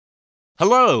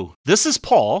Hello, this is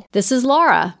Paul. This is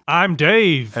Laura. I'm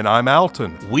Dave. And I'm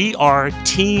Alton. We are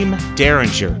Team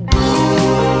Derringer.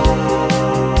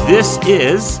 This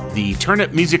is the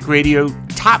Turnip Music Radio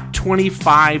Top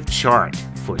 25 chart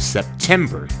for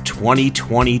September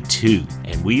 2022.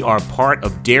 And we are part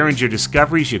of Derringer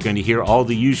Discoveries. You're going to hear all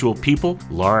the usual people,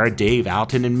 Laura, Dave,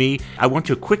 Alton, and me. I want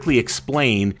to quickly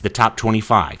explain the Top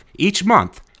 25. Each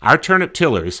month, our turnip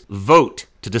tillers vote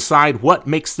to decide what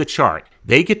makes the chart.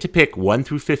 They get to pick 1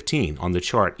 through 15 on the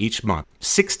chart each month.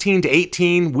 16 to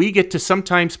 18, we get to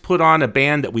sometimes put on a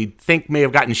band that we think may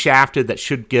have gotten shafted that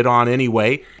should get on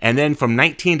anyway. And then from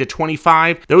 19 to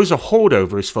 25, those are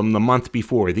holdovers from the month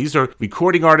before. These are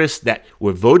recording artists that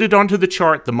were voted onto the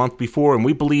chart the month before, and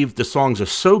we believe the songs are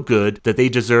so good that they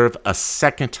deserve a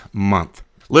second month.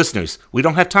 Listeners, we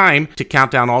don't have time to count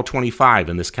down all 25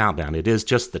 in this countdown. It is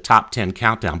just the top 10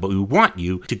 countdown, but we want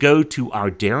you to go to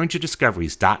our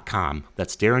DerringerDiscoveries.com.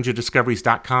 That's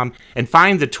DerringerDiscoveries.com and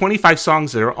find the 25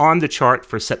 songs that are on the chart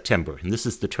for September. And this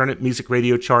is the Turnip Music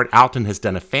Radio chart. Alton has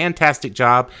done a fantastic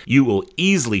job. You will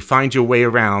easily find your way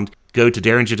around. Go to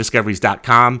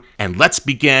DerringerDiscoveries.com and let's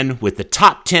begin with the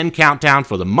top 10 countdown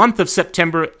for the month of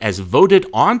September as voted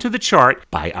onto the chart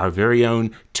by our very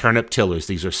own Turnip Tillers.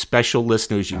 These are special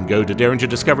listeners. You can go to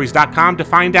DerringerDiscoveries.com to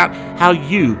find out how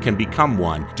you can become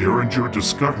one. Derringer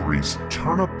Discoveries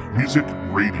Turnip Music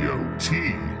Radio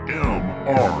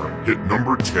TMR hit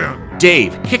number 10.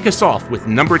 Dave, kick us off with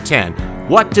number 10.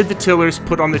 What did the Tillers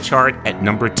put on the chart at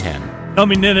number 10?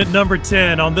 Coming in at number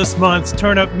 10 on this month's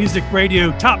Turn Up Music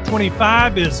Radio Top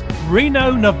 25 is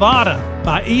Reno, Nevada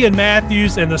by Ian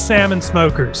Matthews and the Salmon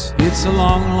Smokers. It's a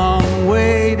long, long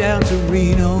way down to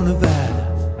Reno,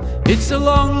 Nevada. It's a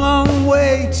long, long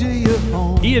way to your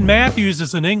home. Ian Matthews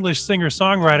is an English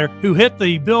singer-songwriter who hit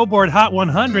the Billboard Hot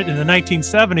 100 in the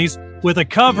 1970s with a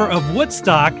cover of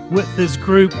Woodstock with his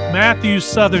group Matthews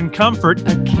Southern Comfort.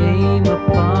 I came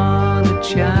upon a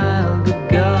child of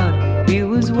God. He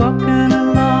was walking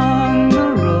along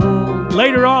the road.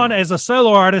 Later on, as a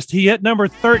solo artist, he hit number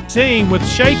 13 with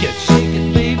Shake It. Shake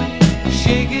it, baby.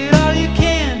 Shake it all you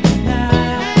can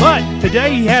tonight. But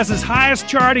today he has his highest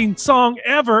charting song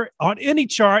ever on any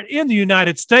chart in the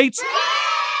United States.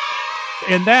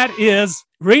 And that is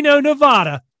Reno,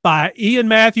 Nevada by Ian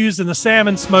Matthews and the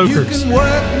Salmon Smokers. You can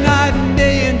work night and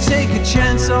day and take a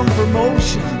chance on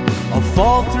promotion or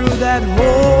fall through that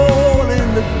hole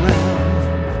in the ground.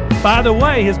 By the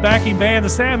way, his backing band, the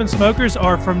Salmon Smokers,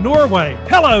 are from Norway.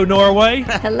 Hello, Norway.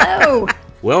 Hello.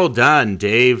 Well done,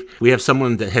 Dave. We have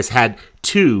someone that has had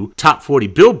 2 top 40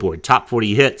 Billboard top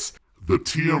 40 hits. The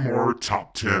TMR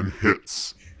Top 10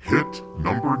 Hits. Hit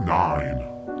number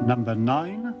 9. Number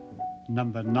 9?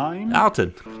 Number 9?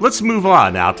 Alton. Let's move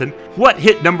on, Alton. What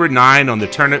hit number 9 on the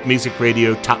Turnip Music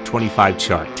Radio Top 25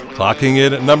 chart? Clocking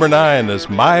in at number 9 is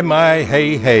My My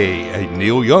Hey Hey, a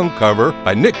Neil Young cover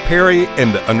by Nick Perry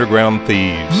and the Underground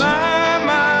Thieves.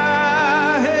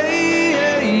 My, hey,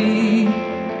 hey.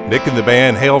 Nick and the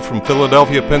band hail from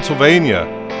Philadelphia, Pennsylvania.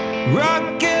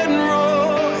 Rock and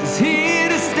roll is here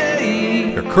to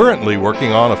stay. They're currently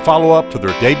working on a follow-up to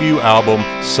their debut album,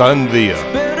 Sun Via.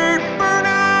 Better burn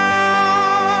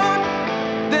out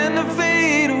than to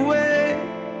fade away.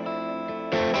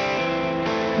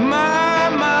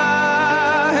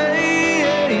 My, hey,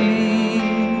 hey.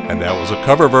 And that was a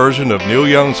cover version of Neil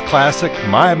Young's classic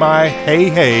My My Hey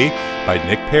Hey by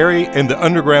Nick Perry and the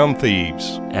Underground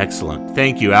Thieves. Excellent.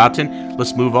 Thank you, Alton.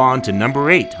 Let's move on to number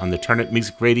 8 on the Turnip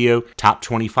Music Radio Top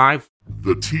 25.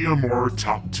 The TMR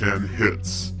Top 10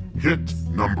 Hits. Hit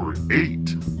number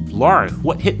 8. Laura,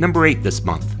 what hit number 8 this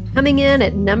month? Coming in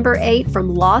at number 8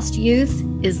 from Lost Youth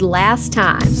is Last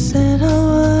Time. Said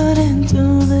I wouldn't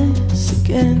do this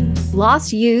again.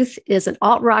 Lost Youth is an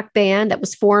alt-rock band that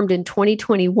was formed in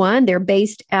 2021. They're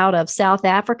based out of South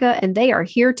Africa, and they are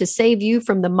here to save you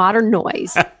from the modern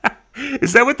noise.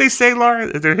 Is that what they say,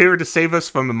 Laura? They're here to save us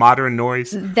from the modern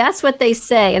noise? That's what they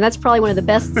say, and that's probably one of the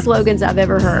best slogans I've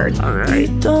ever heard. All right.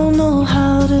 Don't know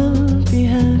how to be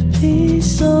happy,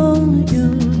 so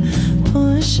you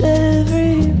push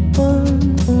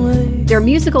everyone away. Their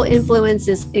musical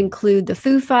influences include the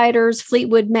Foo Fighters,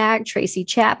 Fleetwood Mac, Tracy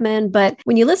Chapman, but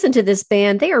when you listen to this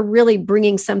band, they are really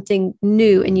bringing something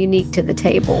new and unique to the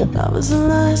table. That was the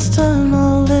last time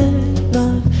I let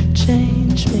love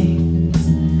change me.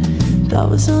 That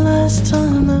was the last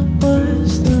time, that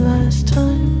was the last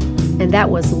time. And that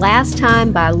was Last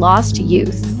Time by Lost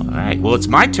Youth. All right. Well, it's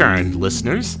my turn,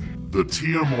 listeners. The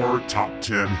TMR Top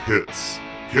 10 Hits.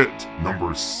 Hit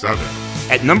number 7.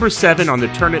 At number 7 on the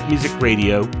Turnip Music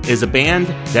Radio is a band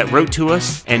that wrote to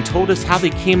us and told us how they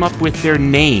came up with their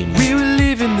name. We were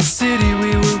leaving the city,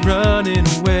 we were running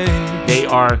away. They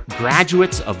are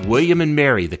graduates of William and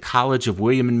Mary, the College of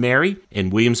William and Mary in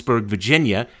Williamsburg,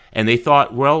 Virginia. And they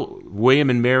thought, well, William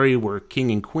and Mary were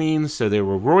king and queen, so they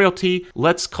were royalty.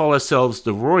 Let's call ourselves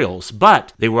the Royals.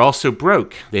 But they were also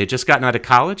broke. They had just gotten out of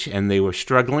college and they were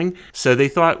struggling. So they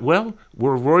thought, well,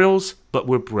 we're Royals, but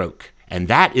we're broke. And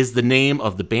that is the name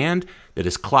of the band that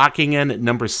is clocking in at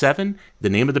number 7. The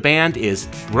name of the band is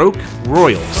Broke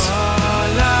Royals.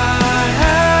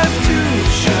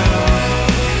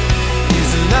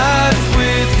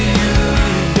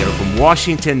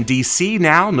 Washington, D.C.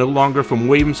 now, no longer from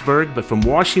Williamsburg, but from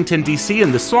Washington, D.C.,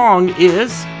 and the song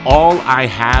is All I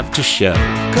Have to Show.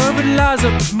 Covered lies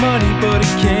up with money, but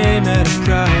it came at a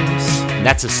price. And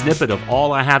that's a snippet of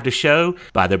All I Have to Show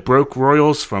by the Broke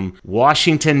Royals from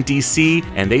Washington, D.C.,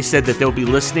 and they said that they'll be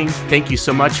listening. Thank you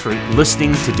so much for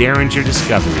listening to Derringer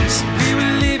Discoveries. We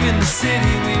were leaving the city,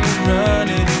 we were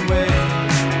running away.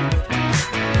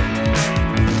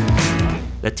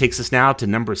 That takes us now to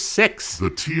number 6.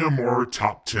 The TMR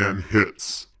Top 10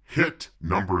 Hits. Hit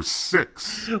number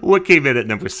 6. What came in at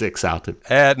number 6, Alton?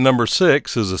 At number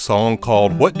 6 is a song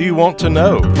called What Do You Want to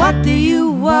Know? What do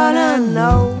you wanna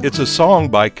know? It's a song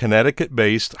by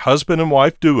Connecticut-based husband and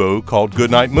wife duo called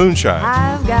Goodnight Moonshine.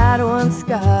 I've got one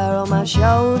scar on my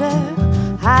shoulder.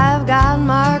 I've got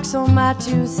marks on my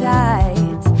 2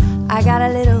 sides. I got a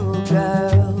little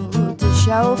girl to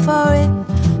show for it.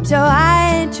 So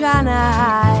I ain't trying to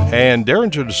hide. And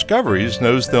Derringer Discoveries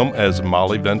knows them as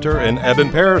Molly Venter and Evan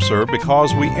Pariser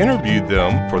because we interviewed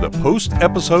them for the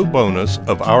post-episode bonus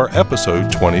of our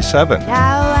episode 27.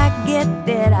 Now I get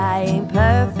that I ain't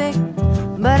perfect,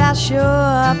 but I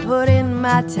sure put in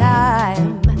my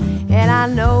time. And I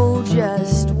know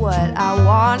just what I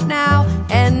want now,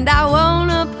 and I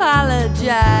won't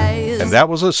apologize. And that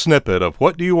was a snippet of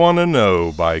What Do You Want to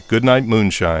Know by Goodnight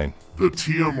Moonshine. The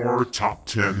TMR Top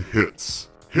 10 Hits.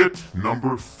 Hit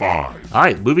number 5. All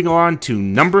right, moving on to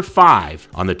number 5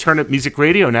 on the Turn Up Music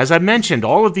Radio. And as I mentioned,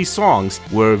 all of these songs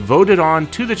were voted on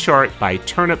to the chart by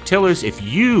Turnip Tillers. If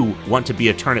you want to be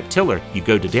a Turnip Tiller, you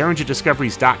go to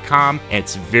DerringerDiscoveries.com, and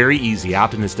it's very easy.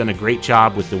 Alton has done a great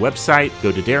job with the website.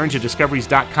 Go to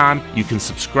DerringerDiscoveries.com. You can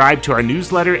subscribe to our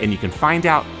newsletter, and you can find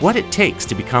out what it takes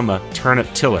to become a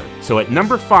Turnip Tiller. So at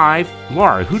number 5,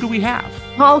 Laura, who do we have?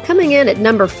 Paul, coming in at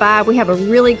number 5, we have a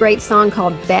really great song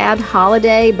called Bad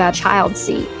Holiday by Child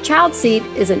Seat. Child Seat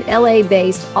is an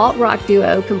LA-based alt-rock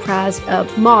duo comprised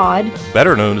of Maude,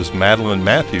 better known as Madeline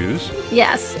Matthews,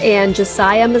 yes, and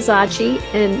Josiah Mazzacci.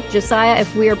 And Josiah,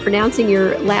 if we are pronouncing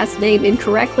your last name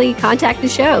incorrectly, contact the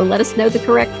show. Let us know the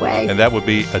correct way. and that would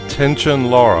be Attention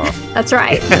Laura. That's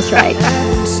right. That's right.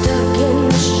 Stuck in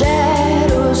the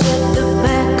shadows at the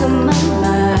back of my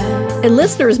mind. And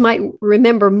listeners might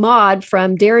remember Maude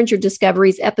from Derringer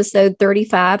Discoveries episode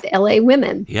 35, LA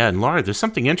Women. Yeah, and Laura, there's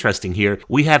something interesting here.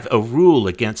 We have a rule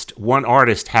against one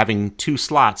artist having 2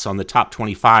 slots on the top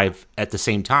 25 at the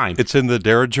same time. It's in the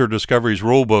Derringer Discoveries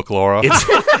rule book, Laura.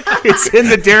 It's in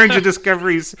the Derringer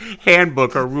Discoveries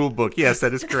handbook or rule book. Yes,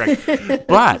 that is correct.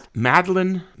 But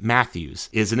Madeline Matthews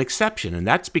is an exception, and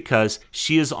that's because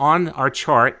she is on our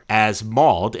chart as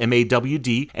Maude,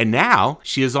 M-A-W-D, and now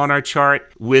she is on our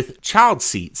chart with Child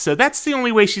Seat. So that's the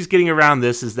only way she's getting around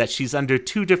this, is that she's under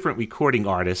 2 different recording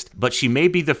artists, but she may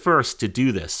be the first to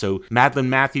do this. So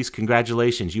Madeline Matthews,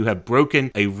 congratulations. You have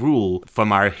broken a rule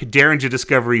from our Derringer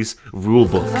Discoveries rule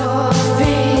book.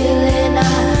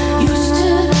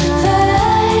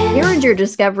 Derringer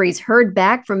Discoveries heard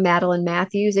back from Madeline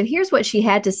Matthews, and here's what she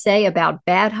had to say about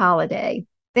Bad Holiday.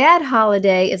 Bad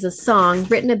Holiday is a song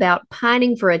written about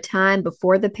pining for a time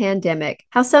before the pandemic,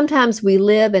 how sometimes we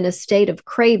live in a state of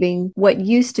craving what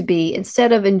used to be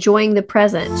instead of enjoying the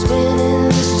present. Spinning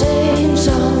the same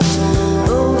songs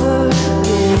over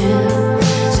again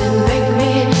to make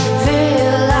me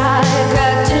feel like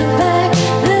I did back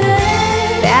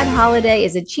then. Bad Holiday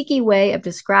is a cheeky way of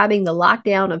describing the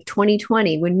lockdown of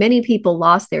 2020, when many people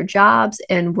lost their jobs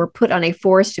and were put on a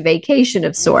forced vacation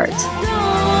of sorts. Don't know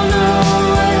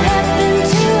what happened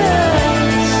to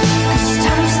us, 'cause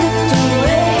time slipped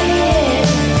away,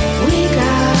 we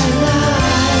got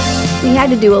lost. We had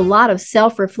to do a lot of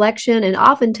self-reflection and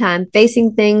oftentimes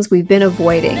facing things we've been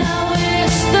avoiding. Now we're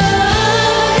stuck,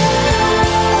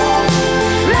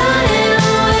 running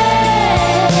away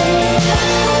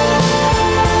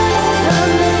from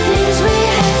the things we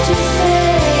have to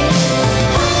face.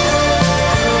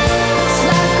 It's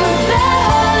like a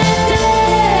bad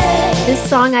holiday. This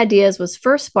song ideas was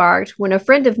first sparked when a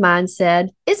friend of mine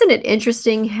said, "Isn't it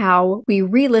interesting how we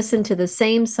re-listen to the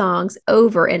same songs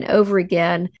over and over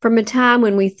again from a time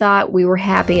when we thought we were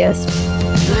happiest?"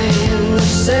 Playing the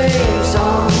same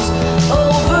songs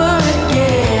over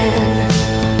again.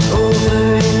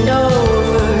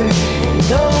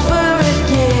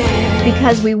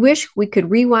 because we wish we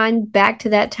could rewind back to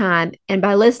that time, and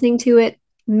by listening to it,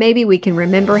 maybe we can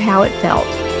remember how it felt.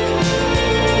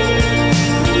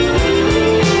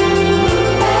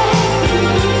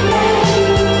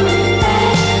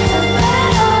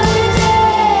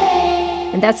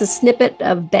 And that's a snippet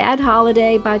of Bad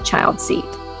Holiday by Child Seat.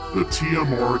 The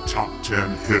TMR Top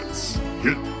 10 Hits.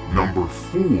 Hit number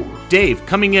 4. Dave,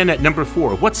 coming in at number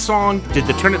 4, what song did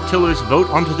the Turnip Tillers vote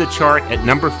onto the chart at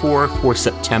number 4 for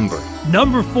September?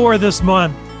 Number 4 this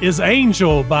month is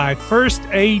Angel by First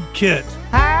Aid Kit.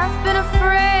 I've been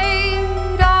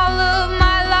afraid all of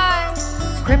my life,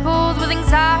 crippled with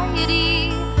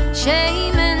anxiety,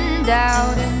 shame and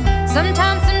doubt. And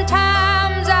sometimes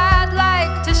I'd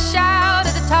like to shout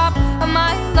at the top of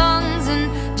my lungs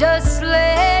and just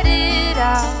let it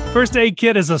out. First Aid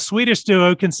Kit is a Swedish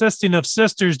duo consisting of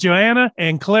sisters Joanna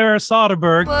and Clara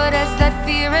Soderberg. What has that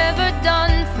fear ever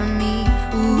done for me?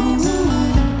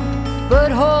 Ooh,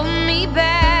 but hold me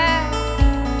back.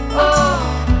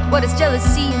 Oh, what has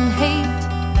jealousy and hate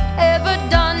ever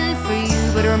done for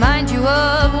you? But remind you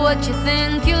of what you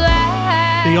think you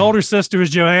lack. The older sister is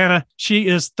Joanna. She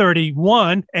is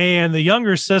 31, and the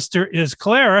younger sister is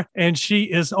Clara, and she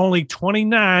is only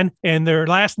 29, and their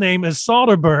last name is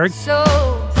Soderberg. So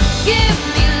give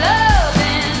me love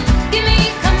and give me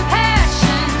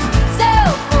compassion,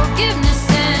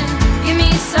 self-forgiveness and give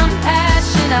me some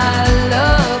passion. I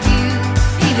love you,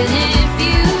 even if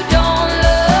you don't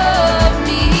love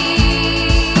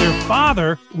me. Their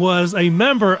father was a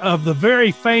member of the very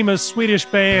famous Swedish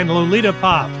band Lolita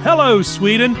Pop. Hello,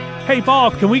 Sweden. Hey, Paul,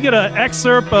 can we get an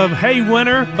excerpt of Hey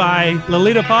Winter by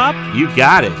Lolita Pop? You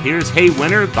got it. Here's Hey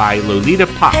Winter by Lolita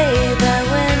Pop. Hey there,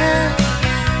 winner,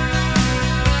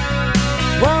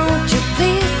 won't you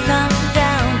please come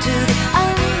down to the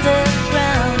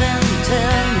underground and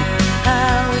tell me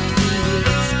how it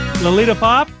feels? Lolita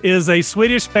Pop is a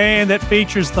Swedish band that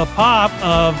features the pop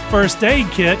of First Aid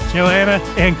Kit, Joanna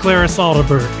and Clara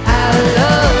Soderberg. I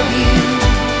love you,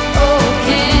 oh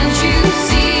can't you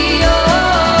see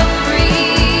you're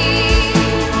free?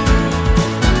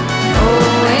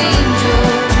 Oh angel,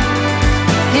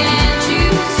 can't you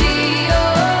see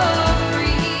you're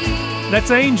free?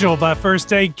 That's Angel by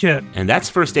First Aid Kit. And that's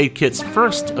First Aid Kit's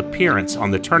first appearance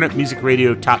on the Turn Up Music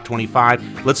Radio Top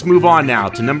 25. Let's move on now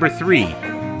to number 3.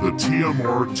 The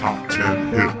TMR Top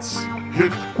 10 Hits.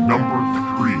 Hit number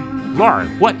 3. Laura,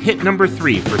 what hit number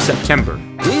 3 for September?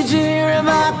 Did you hear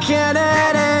about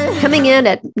Kennedy? Coming in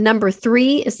at number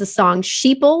 3 is the song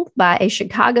Sheeple by a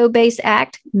Chicago-based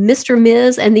act, Mr.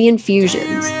 Miz and the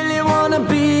Infusions. Really wanna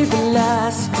be the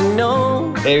last to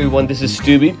know. Hey everyone, this is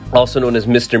Stubby, also known as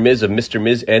Mr. Miz of Mr.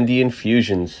 Miz and the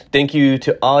Infusions. Thank you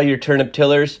to all your turnip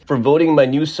tillers for voting my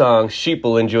new song,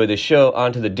 Sheeple Enjoy the Show,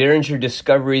 onto the Derringer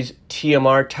Discoveries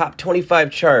TMR Top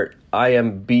 25 chart. I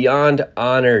am beyond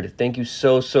honored. Thank you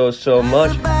so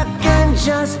much. Sit back and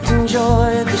just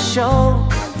enjoy the show.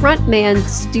 Frontman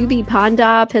Stubby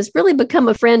Pondop has really become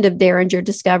a friend of Derringer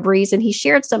Discoveries, and he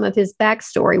shared some of his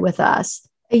backstory with us.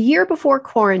 A year before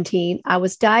quarantine, I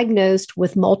was diagnosed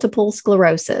with multiple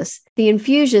sclerosis. The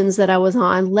infusions that I was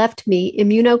on left me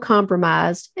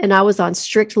immunocompromised, and I was on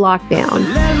strict lockdown.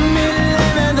 Let me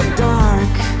live in the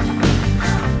dark.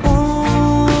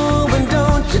 Ooh, and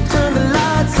don't you turn the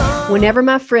lights on. Whenever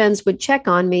my friends would check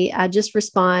on me, I'd just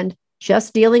respond,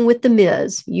 just dealing with the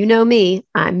Miz. You know me,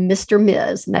 I'm Mr.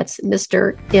 Miz. And that's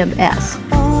Mr. MS.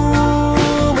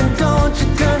 Ooh, and don't you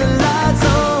turn the lights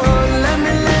on. Let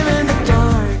me live in the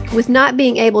dark. With not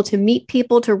being able to meet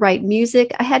people to write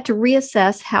music, I had to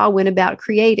reassess how I went about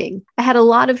creating. I had a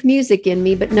lot of music in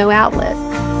me, but no outlet.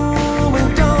 Ooh,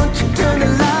 and don't you turn the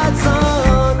lights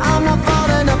on. I'm not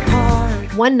falling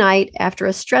apart. One night, after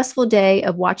a stressful day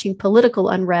of watching political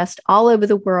unrest all over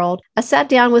the world, I sat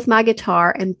down with my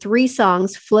guitar and 3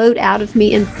 songs flowed out of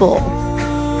me in full. Ooh,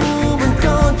 and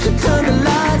don't you turn the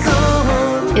lights on.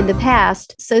 In the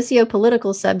past,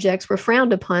 socio-political subjects were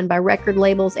frowned upon by record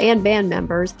labels and band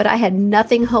members, but I had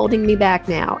nothing holding me back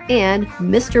now, and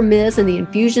Mr. Miz and the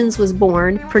Infusions was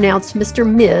born, pronounced Mr.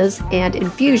 Miz, and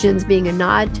Infusions being a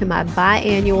nod to my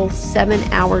biannual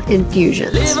 7-hour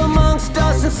infusions. Live amongst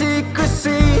us in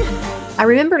secrecy. I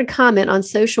remembered a comment on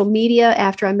social media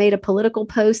after I made a political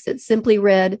post that simply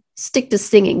read, "Stick to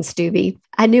singing, Stubby."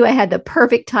 I knew I had the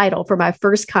perfect title for my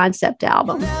first concept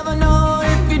album. Never know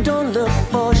if you don't look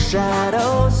for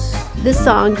shadows. This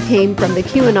song came from the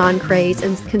QAnon craze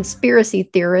and conspiracy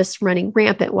theorists running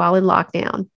rampant while in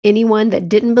lockdown. Anyone that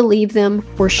didn't believe them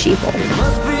were sheeple.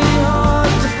 Must be hard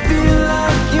to feel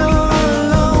like you're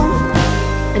alone.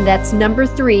 And that's number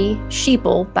 3,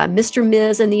 Sheeple by Mr.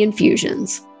 Miz and the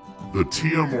Infusions. The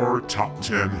TMR Top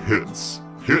 10 Hits.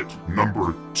 hit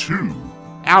number 2.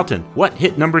 Alton, what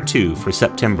hit number 2 for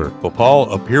September? Well,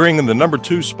 Paul, appearing in the number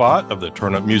 2 spot of the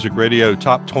Turn Up Music Radio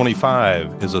Top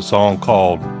 25 is a song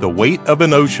called The Weight of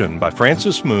an Ocean by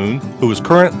Francis Moon, who is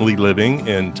currently living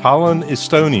in Tallinn,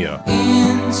 Estonia.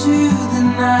 Into the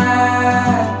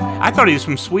night. I thought he was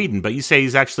from Sweden, but you say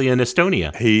he's actually in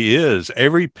Estonia. He is.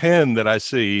 Every pin that I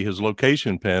see, his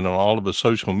location pin on all of his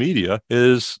social media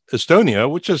is Estonia,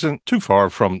 which isn't too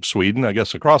far from Sweden, I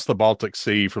guess across the Baltic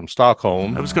Sea from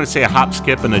Stockholm. I was going to say a hop,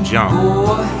 skip, and a jump.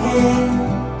 Go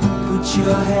ahead, put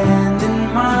your hand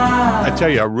in mine. I tell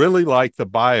you, I really like the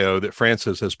bio that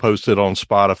Francis has posted on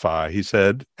Spotify. He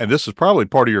said, and this is probably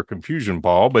part of your confusion,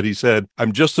 Paul, but he said,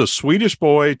 I'm just a Swedish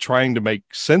boy trying to make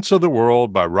sense of the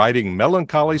world by writing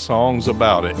melancholy songs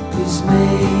about it. 'Cause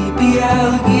maybe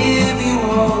I'll give you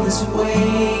all this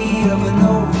weight of an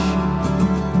ocean,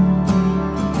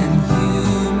 and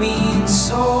you mean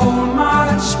so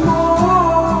much more.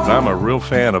 I'm a real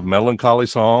fan of melancholy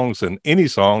songs and any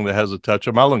song that has a touch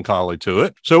of melancholy to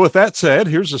it. So with that said,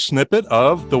 here's a snippet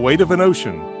of The Weight of an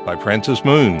Ocean by Francis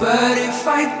Moon. But if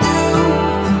I do,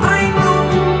 I know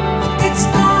it's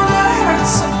gonna hurt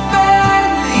so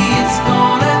badly. It's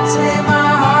gonna tear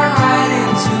my heart right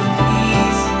into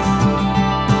pieces.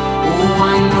 Oh,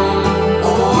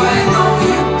 I know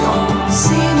you don't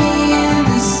see me in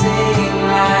the same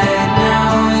light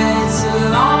now. It's a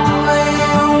long way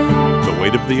home. The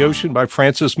Weight of the Ocean by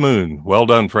Francis Moon. Well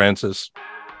done, Francis.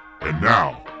 And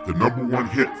now, the number 1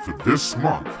 hit for this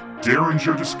month,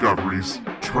 Derringer Discovery's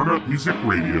Turn Up Music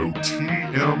Radio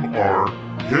TMR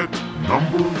hit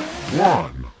number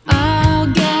 1. I'll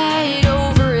get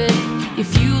over it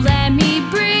if you let me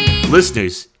breathe.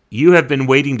 Listeners, you have been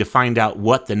waiting to find out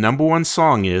what the number 1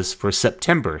 song is for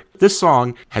September. This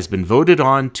song has been voted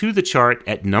on to the chart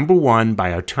at number 1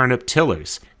 by our Turnip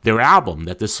Tillers. Their album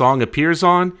that the song appears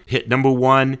on hit number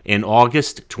 1 in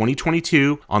August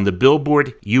 2022 on the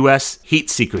Billboard US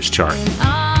Heat Seekers chart.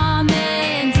 I'm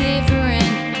indifferent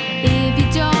if you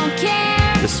don't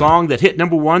care. The song that hit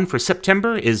number 1 for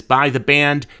September is by the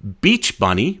band Beach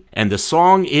Bunny, and the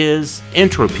song is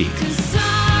Entropy.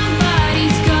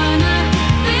 Somebody's gonna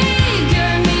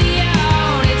figure me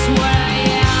out. It's what I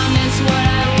am, it's what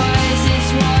I was,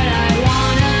 it's what I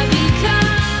wanna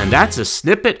become. And that's a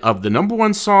snippet of the number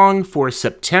 1 song for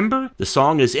September. The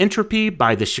song is Entropy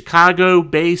by the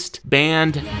Chicago-based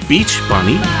band Beach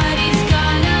Bunny. Somebody's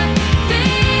gonna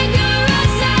figure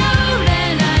us out,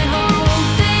 and I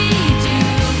hope they do,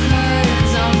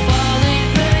 'cause I'm falling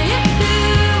for you.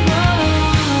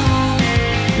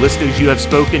 Listeners, you have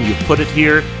spoken, you've put it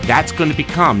here. That's going to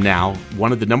become now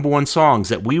one of the number 1 songs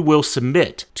that we will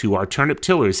submit to our Turnip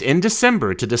Tillers in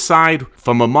December to decide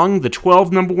from among the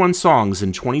 12 number 1 songs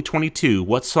in 2022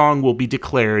 what song will be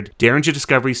declared Derringer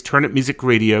Discovery's Turnip Music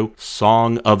Radio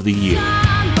Song of the Year.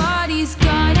 Somebody's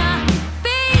gonna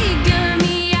figure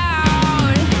me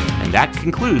out. And that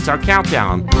concludes our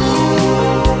countdown.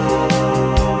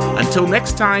 Until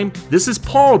next time, this is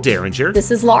Paul Derringer. This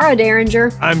is Laura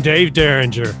Derringer. I'm Dave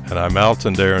Derringer. And I'm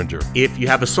Alton Derringer. If you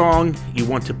have a song you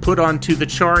want to put onto the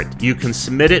chart, you can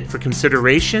submit it for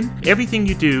consideration. Everything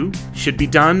you do should be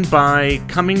done by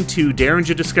coming to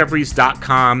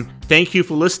DerringerDiscoveries.com. Thank you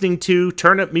for listening to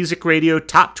Turn Up Music Radio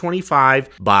Top 25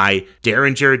 by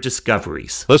Derringer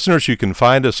Discoveries. Listeners, you can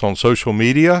find us on social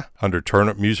media under Turn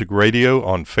Up Music Radio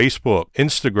on Facebook,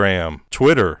 Instagram,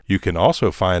 Twitter. You can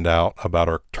also find out about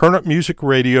our Turn Up Music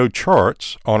Radio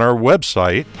charts on our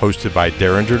website hosted by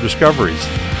Derringer Discoveries.